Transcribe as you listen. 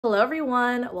Hello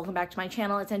everyone, welcome back to my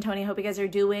channel. It's Antonia. Hope you guys are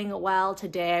doing well.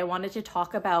 Today I wanted to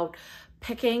talk about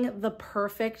picking the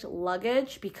perfect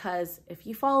luggage because if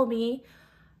you follow me,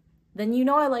 then you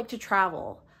know I like to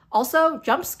travel. Also,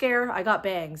 jump scare, I got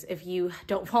bangs. If you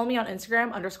don't follow me on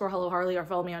Instagram _HelloHarley or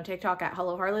follow me on TikTok at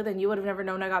HelloHarley, then you would have never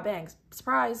known I got bangs.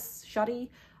 Surprise, shutty,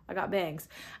 I got bangs.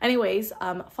 Anyways,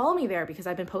 follow me there because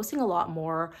I've been posting a lot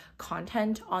more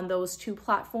content on those two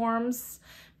platforms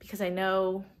because I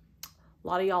know a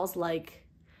lot of y'all's like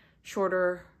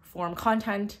shorter form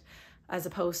content as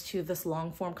opposed to this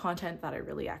long form content that I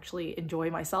really actually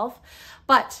enjoy myself.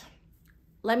 But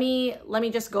let me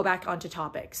just go back onto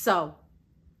topic. So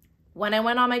when I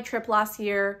went on my trip last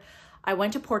year, I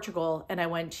went to Portugal and I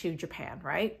went to Japan,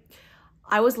 right?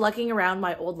 I was lugging around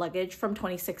my old luggage from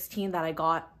 2016 that I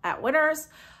got at Winners.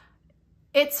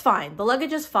 It's fine. The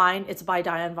luggage is fine. It's by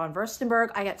Diane von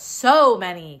Furstenberg. I get so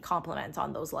many compliments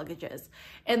on those luggages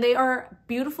and they are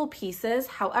beautiful pieces.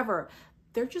 However,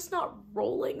 they're just not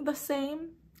rolling the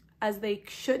same as they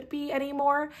should be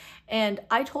anymore. And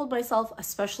I told myself,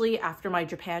 especially after my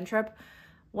Japan trip,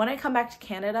 when I come back to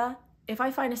Canada, if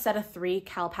I find a set of 3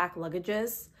 Calpak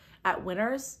luggages at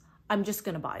Winners, I'm just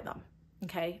going to buy them.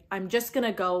 Okay. I'm just going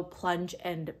to go plunge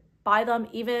and buy them,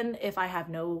 even if I have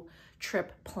no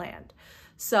trip planned.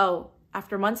 So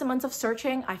after months and months of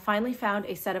searching, I finally found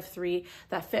a set of 3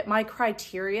 that fit my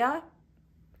criteria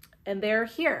and they're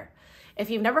here.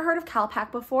 If you've never heard of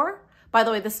Calpak before, by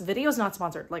the way, this video is not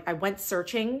sponsored. Like I went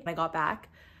searching when I got back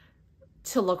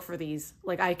to look for these.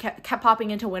 Like I kept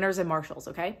popping into Winners and Marshalls,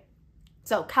 okay?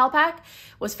 So Calpak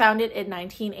was founded in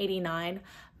 1989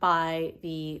 by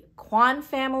the Kwan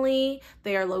family.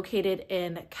 They are located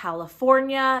in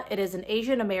California. It is an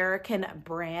Asian American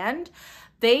brand.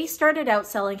 They started out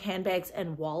selling handbags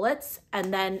and wallets,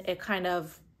 and then it kind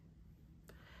of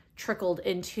trickled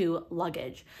into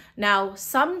luggage. Now,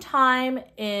 sometime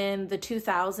in the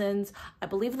 2000s, I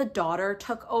believe the daughter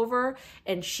took over,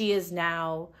 and she is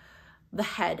now the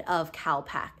head of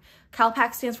Calpak.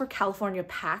 Calpak stands for California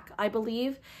Pack, I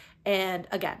believe. And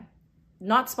again,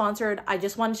 not sponsored. I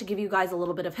just wanted to give you guys a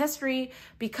little bit of history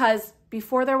because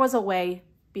before there was Away,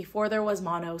 before there was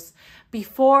Monos,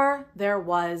 before there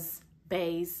was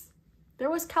Bays, there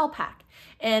was Calpak.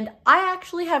 And I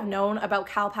actually have known about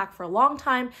Calpak for a long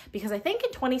time because I think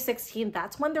in 2016,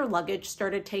 that's when their luggage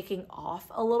started taking off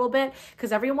a little bit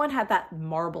because everyone had that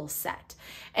marble set.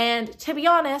 And to be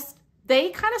honest,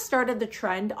 they kind of started the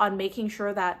trend on making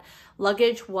sure that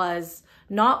luggage was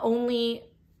not only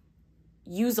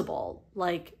usable,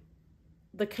 like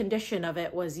the condition of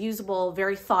it was usable,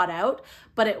 very thought out,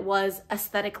 but it was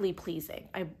aesthetically pleasing.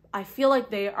 I feel like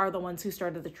they are the ones who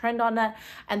started the trend on that.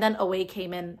 And then Away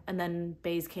came in, and then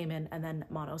Bays came in, and then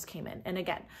Monos came in. And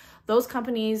again, those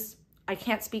companies, I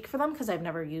can't speak for them because I've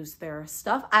never used their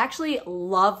stuff. I actually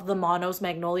love the Monos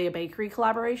Magnolia Bakery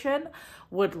collaboration.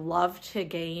 Would love to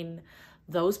gain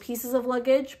those pieces of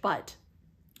luggage, but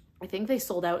I think they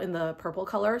sold out in the purple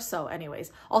color. So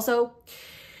anyways, also,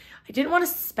 I didn't want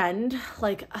to spend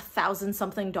like $1,000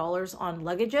 something on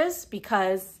luggages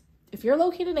because if you're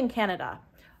located in Canada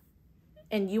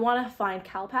and you want to find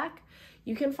Calpak,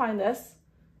 you can find this,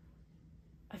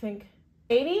 I think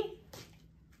 80,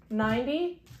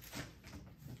 90,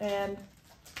 and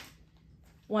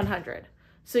 100.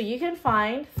 So you can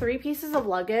find 3 pieces of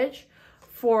luggage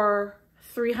for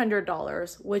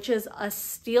 $300, which is a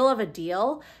steal of a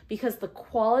deal because the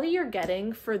quality you're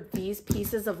getting for these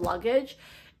pieces of luggage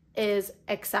is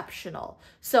exceptional.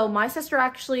 So my sister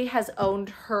actually has owned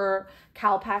her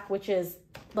Calpak, which is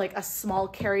like a small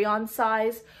carry-on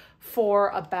size, for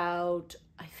about,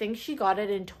 I think she got it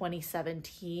in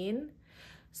 2017.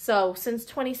 So since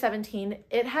 2017,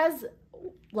 it has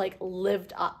like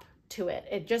lived up to it.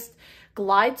 It just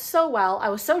glides so well. I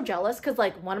was so jealous because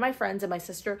like one of my friends and my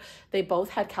sister, they both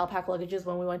had Calpak luggages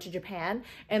when we went to Japan,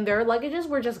 and their luggages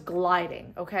were just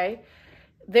gliding, okay?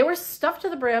 They were stuffed to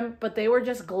the brim, but they were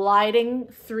just gliding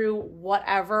through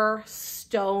whatever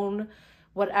stone,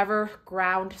 whatever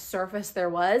ground surface there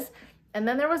was. And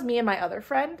then there was me and my other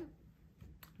friend.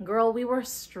 Girl, we were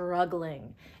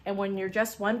struggling. And when you're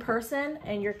just one person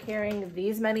and you're carrying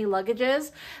these many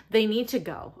luggages, they need to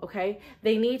go, okay?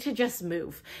 They need to just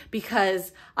move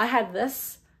because I had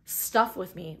this stuff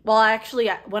with me. Well, actually,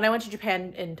 when I went to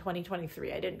Japan in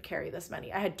 2023, I didn't carry this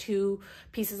many. I had 2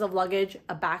 pieces of luggage,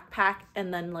 a backpack,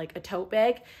 and then like a tote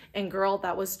bag. And girl,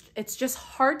 it's just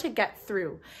hard to get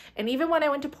through. And even when I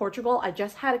went to Portugal, I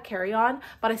just had a carry-on,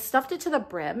 but I stuffed it to the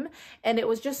brim and it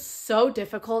was just so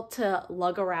difficult to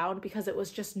lug around because it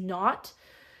was just not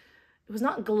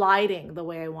gliding the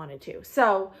way I wanted to.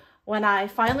 So when I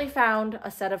finally found a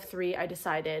set of 3, I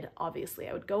decided obviously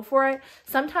I would go for it.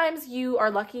 Sometimes you are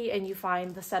lucky and you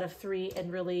find the set of 3 in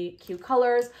really cute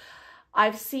colors.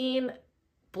 I've seen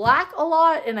black a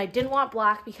lot, and I didn't want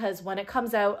black because when it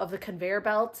comes out of the conveyor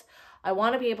belt, I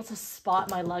want to be able to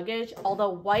spot my luggage,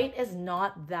 although white is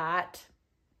not that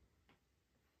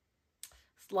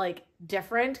like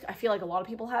different. I feel like a lot of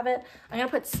people have it. I'm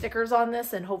gonna put stickers on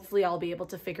this and hopefully I'll be able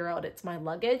to figure out it's my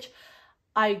luggage.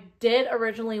 I did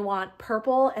originally want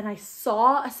purple, and I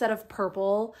saw a set of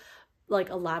purple, like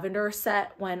a lavender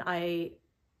set, when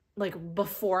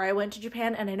before I went to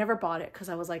Japan, and I never bought it because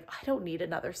I was like, I don't need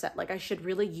another set. Like, I should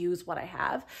really use what I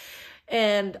have.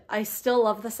 And I still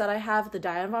love the set I have, the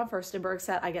Diane von Furstenberg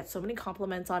set. I get so many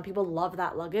compliments on. People love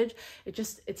that luggage.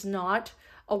 It's not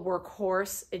a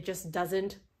workhorse. It just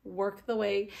doesn't work the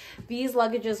way these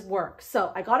luggages work.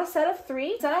 So I got a set of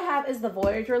 3. The set I have is the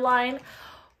Voyager line.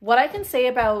 What I can say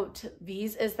about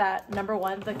these is that, number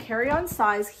one, the carry-on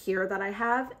size here that I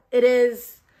have, it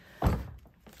is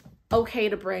okay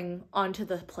to bring onto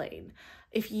the plane.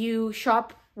 If you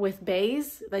shop with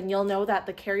bays, then you'll know that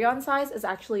the carry-on size is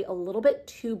actually a little bit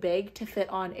too big to fit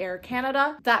on Air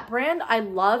Canada. That brand I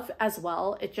love as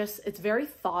well. It's very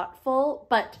thoughtful,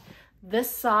 but this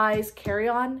size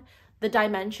carry-on, the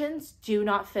dimensions do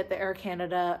not fit the Air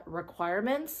Canada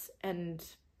requirements, and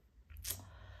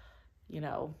you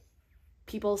know,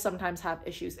 people sometimes have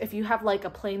issues. If you have like a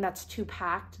plane that's too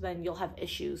packed, then you'll have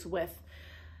issues with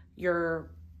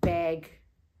your bag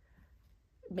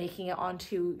making it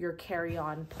onto your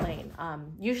carry-on plane.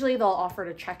 Usually they'll offer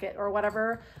to check it or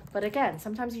whatever, but again,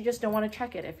 sometimes you just don't want to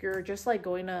check it. If you're just like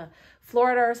going to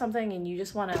Florida or something and you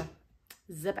just want to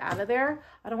zip out of there,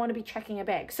 I don't want to be checking a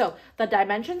bag. So the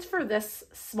dimensions for this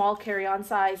small carry-on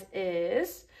size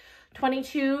is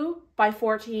 22 by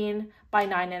 14 by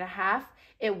 9.5.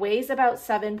 It weighs about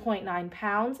 7.9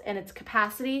 pounds and its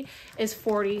capacity is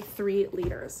 43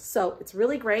 liters. So it's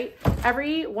really great.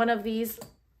 Every one of these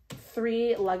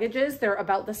 3 luggages, they're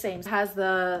about the same. It has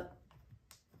the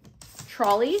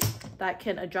trolley that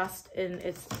can adjust in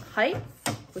its height,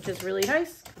 which is really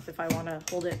nice. If I want to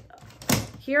hold it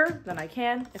here, then I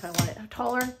can. If I want it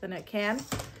taller, then I can.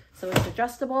 So it's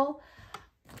adjustable.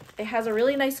 It has a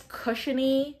really nice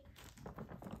cushiony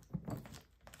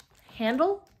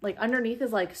handle. Like underneath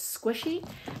is like squishy,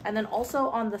 and then also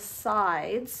on the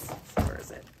sides, where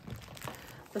is it?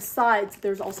 The sides,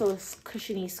 there's also a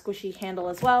cushiony, squishy handle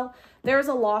as well. There's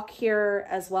a lock here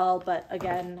as well, but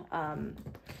again,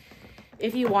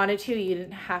 if you wanted to, you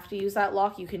didn't have to use that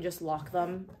lock. You can just lock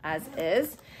them as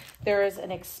is. There is an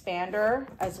expander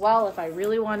as well if I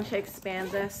really wanted to expand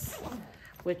this,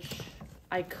 which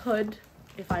I could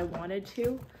if I wanted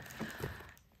to.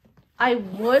 I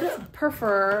would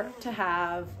prefer to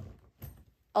have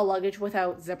a luggage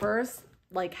without zippers,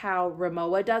 like how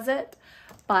Rimowa does it,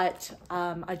 but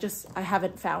I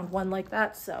haven't found one like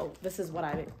that, so this is what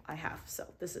I have. So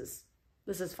this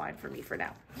is fine for me for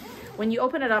now. When you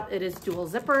open it up, it is dual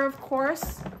zipper, of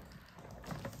course,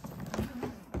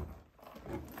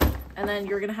 and then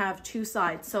you're gonna have 2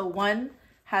 sides. So one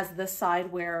has this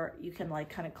side where you can like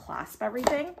kind of clasp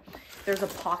everything. There's a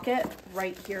pocket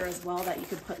right here as well that you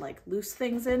could put like loose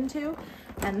things into.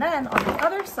 And then on the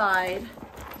other side,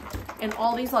 and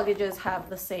all these luggages have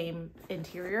the same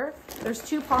interior, there's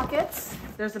 2 pockets.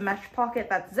 There's a mesh pocket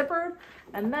that's zippered,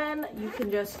 and then you can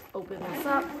just open this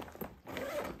up.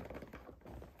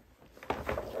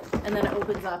 And then it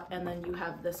opens up, and then you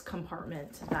have this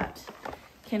compartment that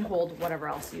can hold whatever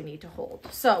else you need to hold.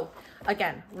 So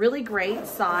again, really great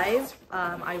size.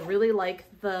 I really like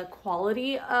the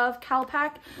quality of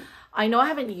Calpak. I know I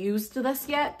haven't used this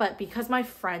yet, but because my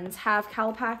friends have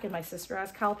Calpak and my sister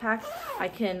has Calpak, I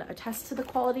can attest to the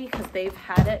quality because they've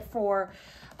had it for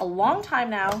a long time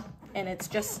now and it's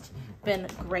just been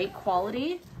great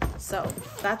quality. So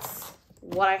that's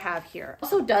what I have here. It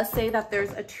also does say that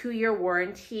there's a 2-year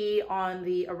warranty on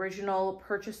the original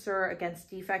purchaser against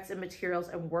defects in materials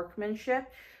and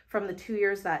workmanship from the 2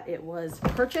 years that it was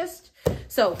purchased.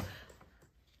 So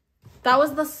that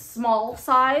was the small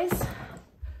size.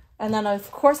 And then of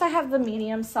course I have the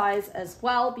medium size as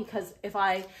well, because if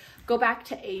I go back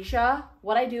to Asia,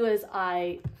 what I do is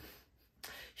I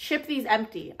ship these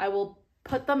empty. I will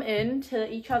put them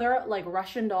into each other like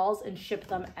Russian dolls and ship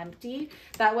them empty.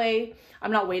 That way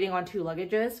I'm not waiting on 2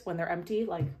 luggages when they're empty,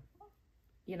 like,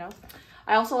 you know.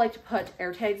 I also like to put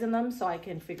air tags in them so I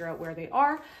can figure out where they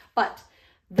are. But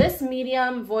this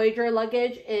medium Voyager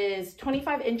luggage is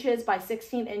 25 inches by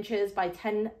 16 inches by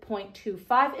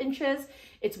 10.25 inches.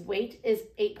 Its weight is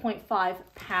 8.5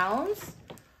 pounds.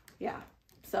 Yeah,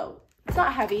 so it's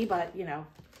not heavy, but you know,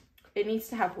 it needs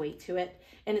to have weight to it.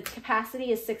 and its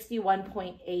capacity is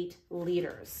 61.8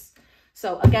 liters.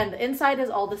 So again, the inside is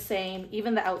all the same.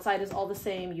 Even the outside is all the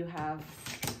same. You have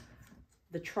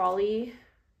the trolley,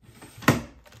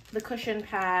 the cushion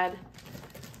pad,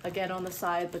 again on the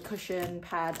side, the cushion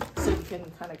pad, so you can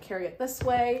kind of carry it this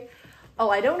way. Oh,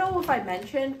 I don't know if I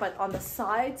mentioned, but on the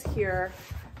sides here,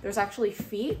 there's actually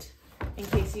feet in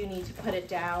case you need to put it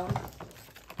down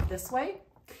this way,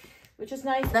 which is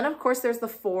nice. Then of course there's the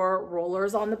 4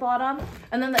 rollers on the bottom,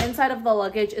 and then the inside of the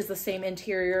luggage is the same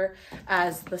interior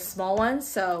as the small one,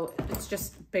 so it's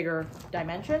just bigger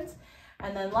dimensions.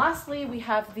 And then lastly, we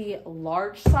have the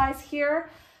large size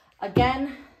here.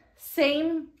 Again,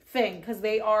 same thing, because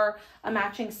they are a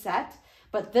matching set,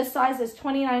 but this size is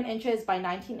 29 inches by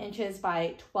 19 inches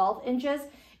by 12 inches.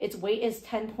 Its weight is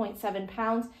 10.7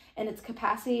 pounds, and its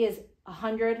capacity is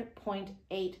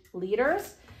 100.8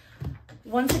 liters.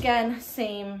 Once again,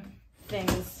 same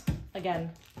things.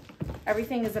 Again,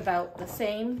 everything is about the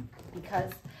same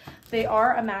because they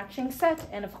are a matching set.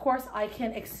 And of course, I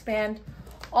can expand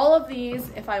all of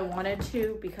these if I wanted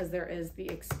to, because there is the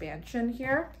expansion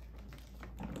here.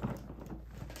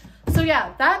 So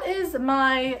yeah, that is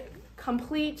my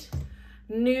complete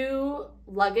new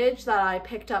luggage that I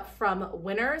picked up from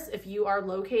Winners. If you are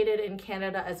located in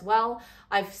Canada as well,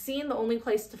 I've seen the only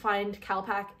place to find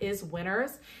Calpak is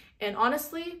Winners. And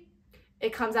honestly,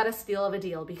 it comes at a steal of a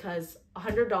deal because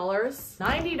 $100,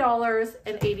 $90,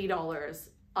 and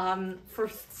 $80 for a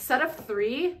set of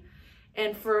 3,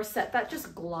 and for a set that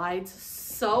just glides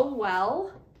so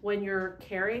well when you're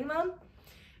carrying them,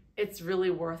 it's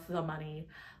really worth the money.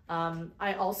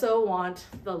 I also want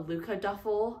the Luca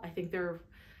duffel. I think they're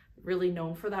really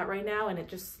known for that right now, and it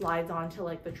just slides onto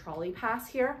like the trolley pass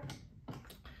here,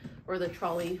 or the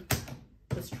trolley,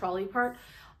 this trolley part.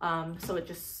 So it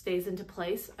just stays into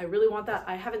place. I really want that.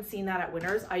 I haven't seen that at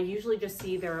Winners. I usually just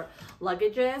see their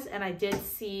luggages, and I did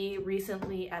see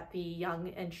recently at the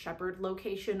Young and Shepherd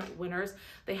location, Winners,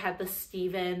 they had the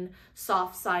Steven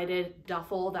soft-sided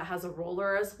duffel that has a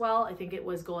roller as well. I think it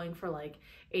was going for like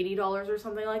 $80 or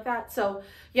something like that. So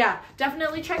yeah,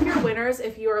 definitely check your Winners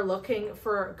if you are looking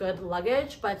for good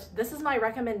luggage. But this is my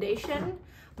recommendation,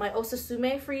 my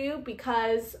osasume for you,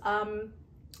 because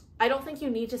I don't think you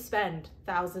need to spend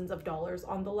thousands of dollars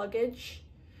on the luggage.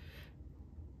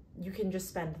 You can just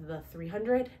spend the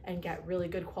 $300 and get really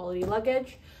good quality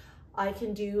luggage. I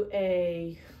can do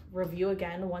a review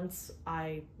again once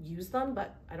I use them,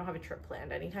 but I don't have a trip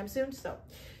planned anytime soon, so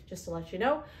just to let you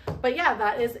know. But yeah,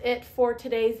 that is it for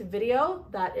today's video.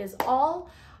 That is all.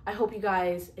 I hope you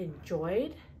guys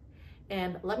enjoyed.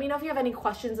 And let me know if you have any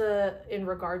questions in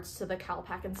regards to the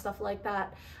Calpak and stuff like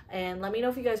that. And let me know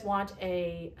if you guys want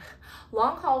a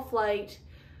long haul flight,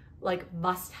 like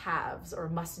must-haves or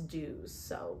must-dos.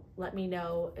 So let me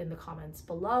know in the comments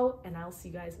below, and I'll see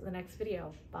you guys in the next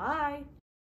video. Bye.